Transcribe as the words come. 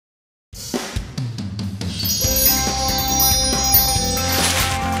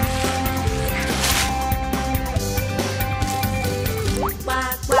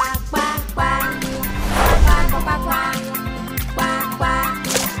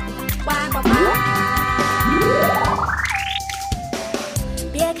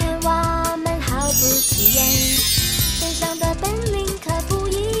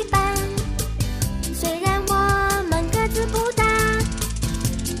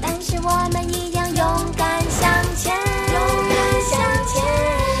我们一样勇敢向前，勇敢向前。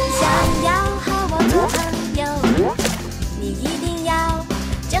想要和我做朋友，你一定要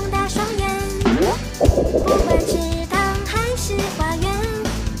睁大双眼。不管池塘还是花园，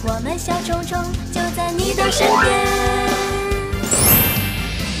我们小虫虫就在你的身边。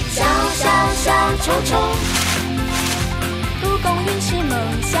小小小虫虫，蒲公英是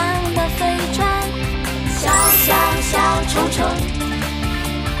梦想的飞船。小小小虫虫，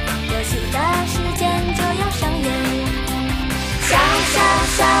游戏的时间就要上演。小小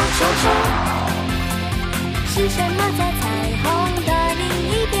小虫虫，是什么在彩虹的另一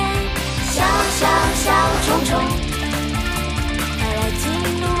边？小小小虫虫，快来进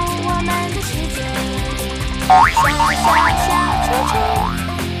入我们的世界。小小小虫虫，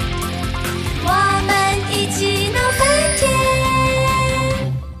我们一起闹翻天。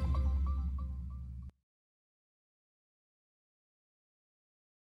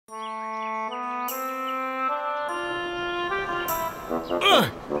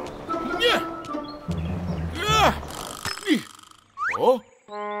Oh?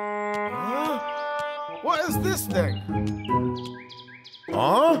 What is this thing?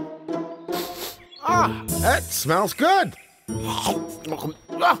 Huh? Ah, that smells good. Oh,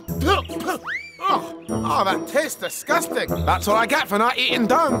 that tastes disgusting. That's what I get for not eating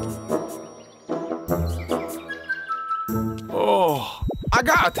dung. Oh, I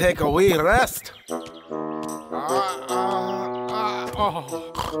gotta take a wee rest.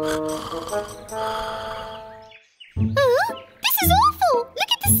 This is awful!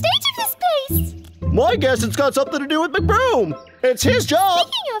 Look at the state of this place! My guess it's got something to do with McBroom. It's his job.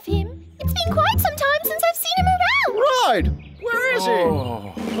 Speaking of him, it's been quite some time since I've seen him around. Right. Where is he?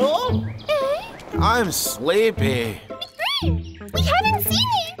 Oh? I'm sleepy. McBroom, we haven't seen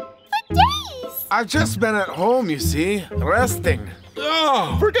you for days. I've just been at home, you see, resting.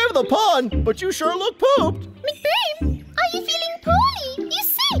 Oh. Forgive the pun, but you sure look pooped. McBroom, are you feeling poorly? You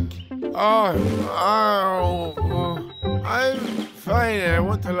sick? I'm fine. I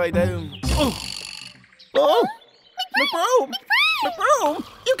want to lie down. Oh! McBroom! McBroom!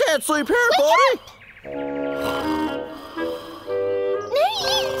 You can't sleep here, buddy! No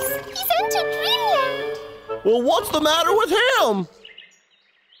use. He's entered dreamland. Well, what's the matter with him? Ooh,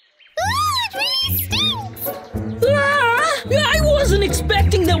 it really stinks. I wasn't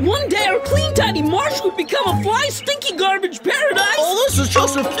expecting that one day our clean, tidy marsh would become a fly, stinky garbage paradise. Oh, this is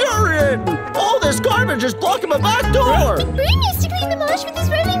just infuriating. All this garbage is blocking my back door. McBroom used to clean the marsh with his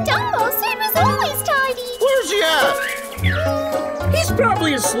rolling dung ball, so it was always tidy. Where's he at? He's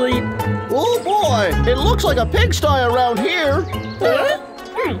probably asleep. Oh, boy. It looks like a pigsty around here. Huh?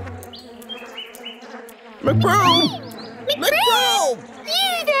 McBroom! McBroom!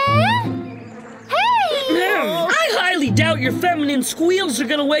 You there? Hey! I highly doubt your feminine squeals are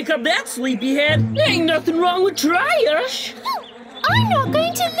gonna wake up that sleepyhead. Ain't nothing wrong with try-ush. I'm not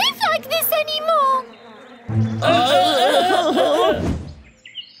going to live like this anymore. Oh.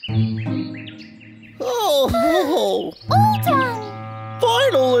 All done.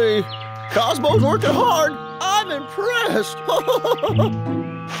 Finally! Cosmo's working hard. I'm impressed. Whoa!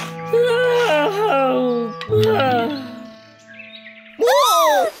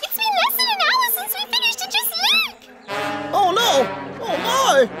 It's been less than an hour since we finished, and just look. Oh, no! Oh,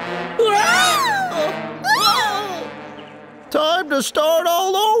 my! Time to start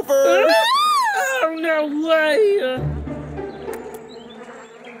all over! Oh, no way!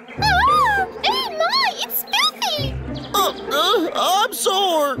 Oh my, it's filthy. I'm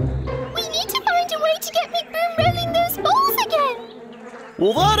sore! We need to find a way to get McBroom rolling those balls again.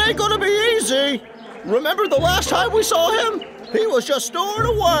 Well, that ain't gonna be easy! Remember the last time we saw him? He was just storing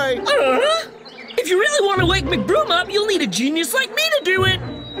away! If you really want to wake McBroom up, you'll need a genius like me to do it!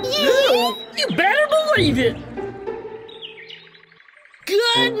 You better believe it!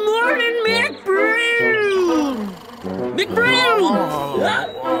 Good morning, McBroom! McBroom!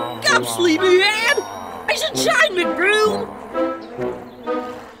 Come, sleepyhead! I should shine, McBroom!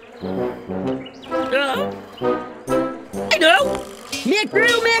 I know!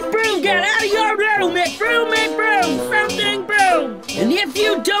 McBroom, get out of your room! McBroom, something broom! And if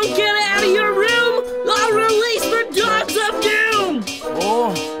you don't get out of your room, I'll release the dogs of doom!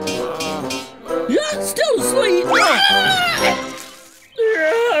 Yeah, still asleep!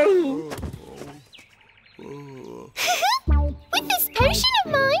 With this potion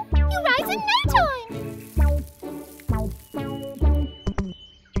of mine, you'll rise in no time.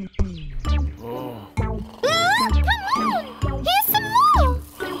 Come on, here's some more.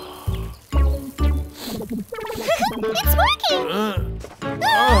 It's working.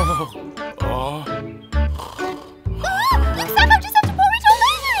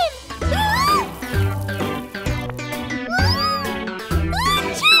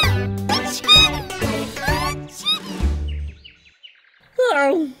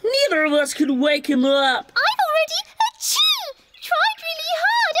 wake him up. I've already tried really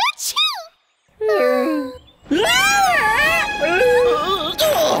hard.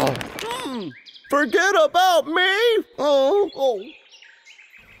 Forget about me. Oh.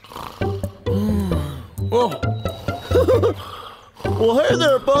 Well, hey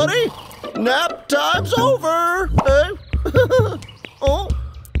there, buddy. Nap time's over. Hey. Oh.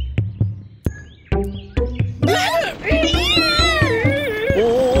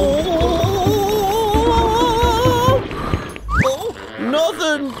 Oh,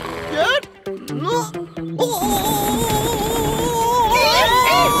 nothing yet?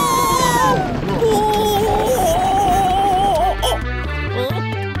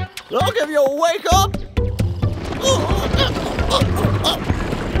 I'll give you a wake up. Did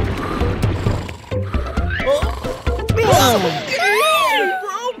you hear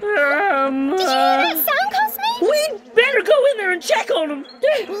that sound, Cosme? We'd better go in there and check on him.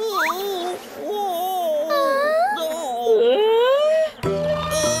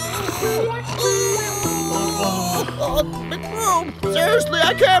 McBroom, seriously,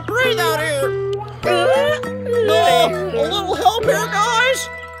 I can't breathe out here. A little help here, guys.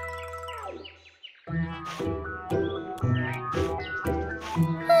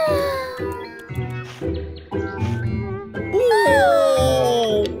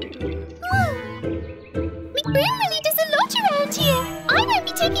 McBroom really does a lot around here. I won't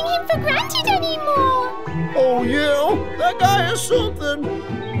be taking him for granted anymore. Oh, yeah? That guy is something.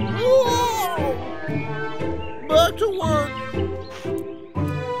 Back to work.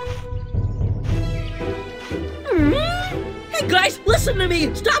 Hey guys, listen to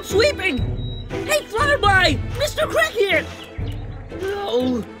me! Stop sweeping! Hey, Flyby! Mr. Cricket!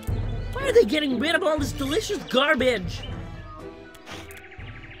 Oh, why are they getting rid of all this delicious garbage?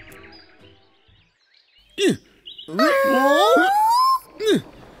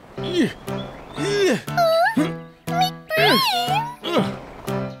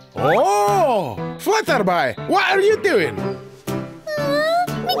 Oh, Flutterby, what are you doing?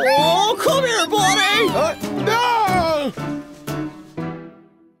 Oh, come here, buddy. No!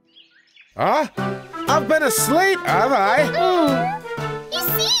 Huh? I've been asleep, have I? You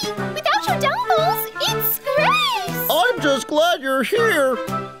see, without your dumbbells, it's gross. I'm just glad you're here.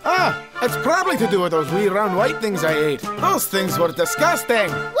 Ah, it's probably to do with those wee round white things I ate. Those things were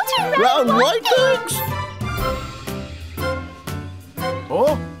disgusting. What are Round white things?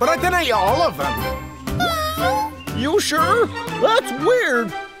 Oh, but I didn't eat all of them. You sure? That's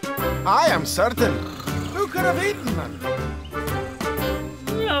weird. I am certain. Who could have eaten them?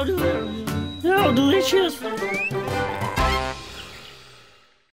 How delicious!